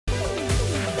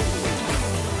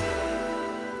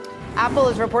Apple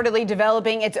is reportedly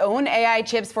developing its own AI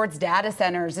chips for its data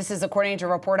centers. This is according to a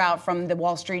report out from the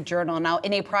Wall Street Journal. Now,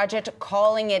 in a project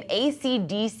calling it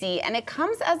ACDC, and it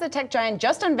comes as the tech giant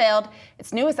just unveiled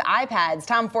its newest iPads.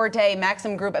 Tom Forte,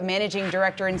 Maxim Group Managing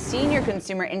Director and Senior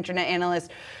Consumer Internet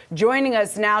Analyst, joining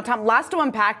us now. Tom, lots to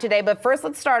unpack today, but first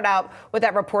let's start out with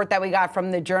that report that we got from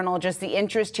the Journal, just the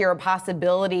interest here, a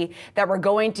possibility that we're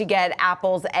going to get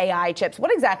Apple's AI chips.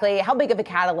 What exactly, how big of a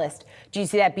catalyst do you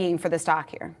see that being for the stock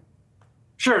here?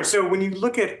 Sure. So when you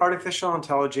look at artificial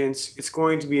intelligence, it's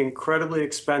going to be incredibly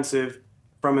expensive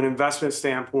from an investment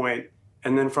standpoint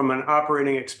and then from an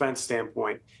operating expense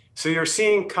standpoint. So you're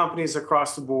seeing companies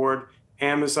across the board,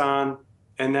 Amazon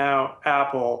and now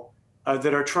Apple,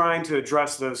 that are trying to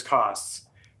address those costs.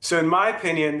 So in my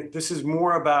opinion, this is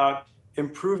more about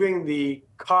improving the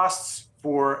costs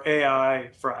for AI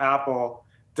for Apple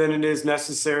than it is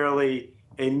necessarily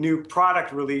a new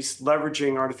product release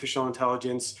leveraging artificial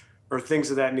intelligence or things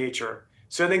of that nature.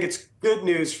 So I think it's good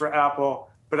news for Apple,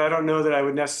 but I don't know that I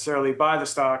would necessarily buy the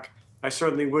stock. I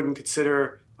certainly wouldn't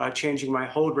consider changing my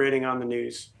hold rating on the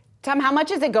news. Tom, how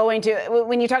much is it going to,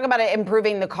 when you talk about it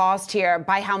improving the cost here,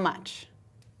 by how much?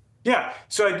 Yeah,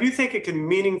 so I do think it can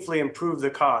meaningfully improve the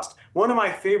cost. One of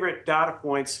my favorite data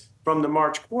points from the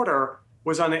March quarter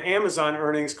was on the Amazon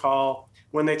earnings call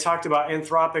when they talked about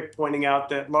Anthropic pointing out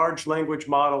that large language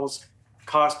models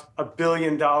cost $1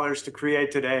 billion to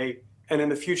create today, and in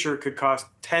the future could cost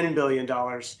 $10 billion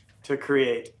to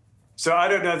create. So I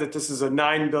don't know that this is a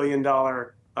 $9 billion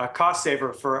cost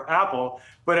saver for Apple,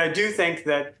 but I do think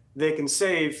that they can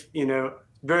save,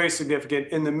 very significant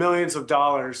in the millions of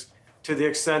dollars to the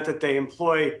extent that they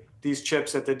employ these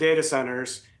chips at the data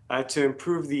centers to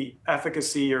improve the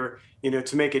efficacy or,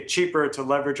 to make it cheaper to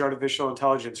leverage artificial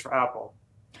intelligence for Apple.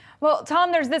 Well,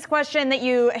 Tom, there's this question that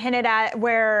you hinted at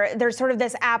where there's sort of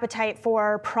this appetite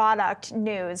for product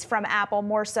news from Apple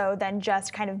more so than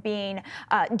just kind of being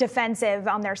defensive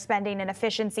on their spending and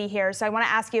efficiency here. So I want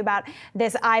to ask you about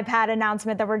this iPad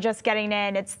announcement that we're just getting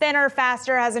in. It's thinner,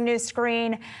 faster, has a new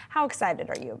screen. How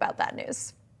excited are you about that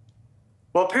news?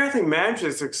 Well, apparently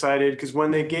management's excited because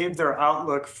when they gave their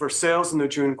outlook for sales in the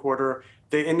June quarter,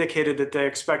 they indicated that they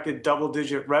expected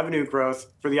double-digit revenue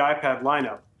growth for the iPad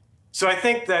lineup. So I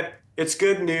think that it's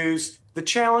good news. The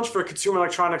challenge for consumer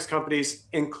electronics companies,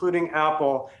 including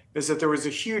Apple, is that there was a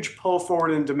huge pull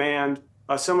forward in demand,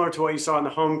 similar to what you saw in the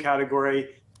home category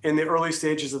in the early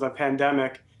stages of the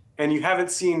pandemic. And you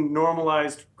haven't seen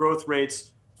normalized growth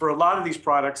rates for a lot of these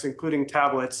products, including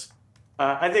tablets.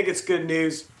 I think it's good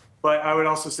news, but I would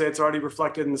also say it's already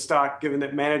reflected in the stock, given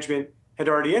that management had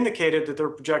already indicated that they're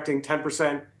projecting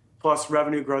 10% plus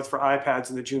revenue growth for iPads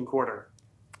in the June quarter.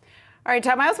 All right,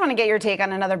 Tom, I also want to get your take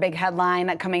on another big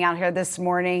headline coming out here this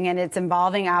morning, and it's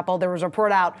involving Apple. There was a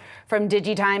report out from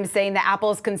DigiTimes saying that Apple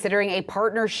is considering a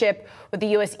partnership with the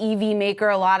U.S. EV maker.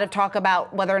 A lot of talk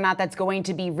about whether or not that's going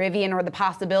to be Rivian or the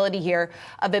possibility here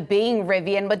of it being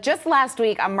Rivian. But just last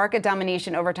week on Market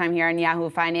Domination Overtime here on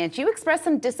Yahoo Finance, you expressed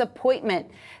some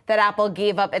disappointment that Apple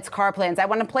gave up its car plans. I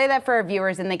want to play that for our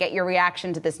viewers and then get your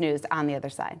reaction to this news on the other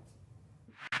side.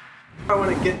 I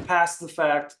want to get past the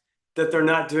fact that they're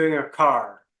not doing a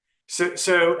car.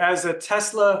 So as a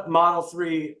Tesla Model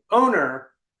 3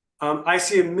 owner, I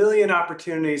see a million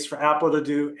opportunities for Apple to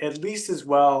do at least as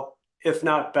well, if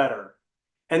not better.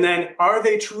 And then are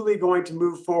they truly going to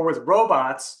move forward with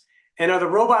robots? And are the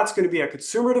robots going to be a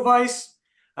consumer device?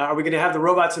 Are we going to have the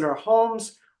robots in our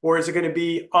homes? Or is it going to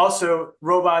be also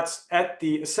robots at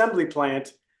the assembly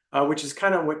plant, which is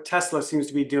kind of what Tesla seems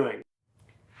to be doing?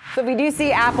 So we do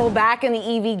see Apple back in the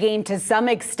EV game to some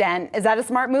extent. Is that a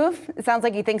smart move? It sounds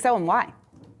like you think so, and why?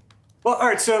 Well, all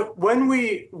right. So when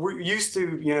we were used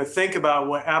to, think about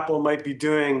what Apple might be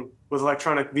doing with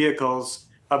electronic vehicles,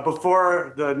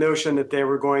 before the notion that they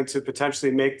were going to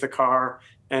potentially make the car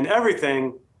and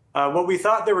everything, what we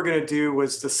thought they were going to do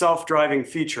was the self-driving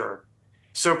feature.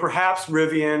 So perhaps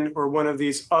Rivian or one of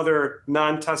these other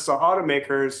non-Tesla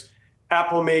automakers,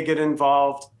 Apple may get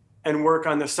involved and work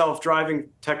on the self-driving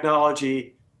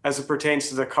technology as it pertains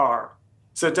to the car.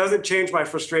 So it doesn't change my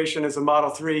frustration as a Model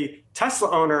 3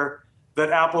 Tesla owner that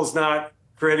Apple's not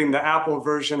creating the Apple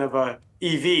version of a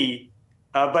EV,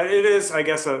 but it is, I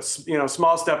guess, a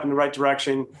small step in the right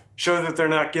direction, show that they're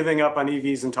not giving up on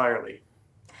EVs entirely.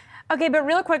 Okay, but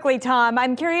real quickly, Tom,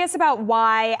 I'm curious about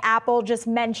why Apple just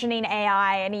mentioning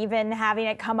AI and even having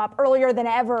it come up earlier than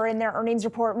ever in their earnings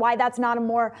report, why that's not a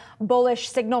more bullish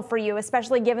signal for you,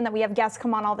 especially given that we have guests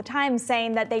come on all the time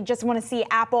saying that they just want to see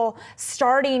Apple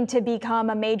starting to become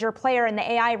a major player in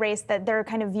the AI race that they're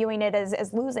kind of viewing it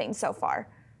as losing so far.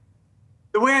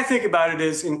 The way I think about it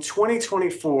is in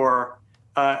 2024,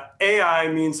 AI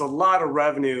means a lot of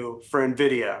revenue for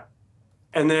NVIDIA.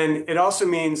 And then it also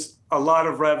means a lot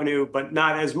of revenue, but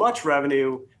not as much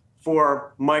revenue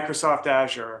for Microsoft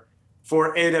Azure,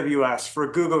 for AWS,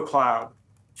 for Google Cloud.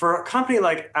 For a company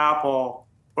like Apple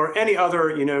or any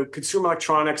other, consumer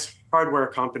electronics hardware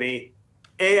company,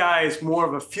 AI is more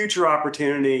of a future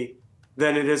opportunity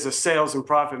than it is a sales and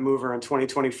profit mover in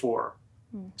 2024.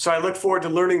 So I look forward to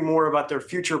learning more about their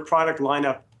future product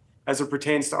lineup as it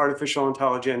pertains to artificial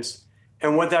intelligence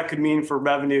and what that could mean for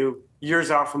revenue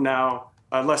years out from now,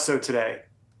 less so today.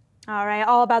 All right,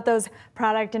 all about those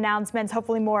product announcements,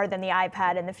 hopefully more than the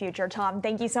iPad in the future. Tom,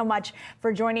 thank you so much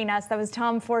for joining us. That was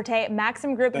Tom Forte,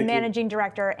 Maxim Group Managing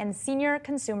Director and Senior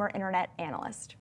Consumer Internet Analyst.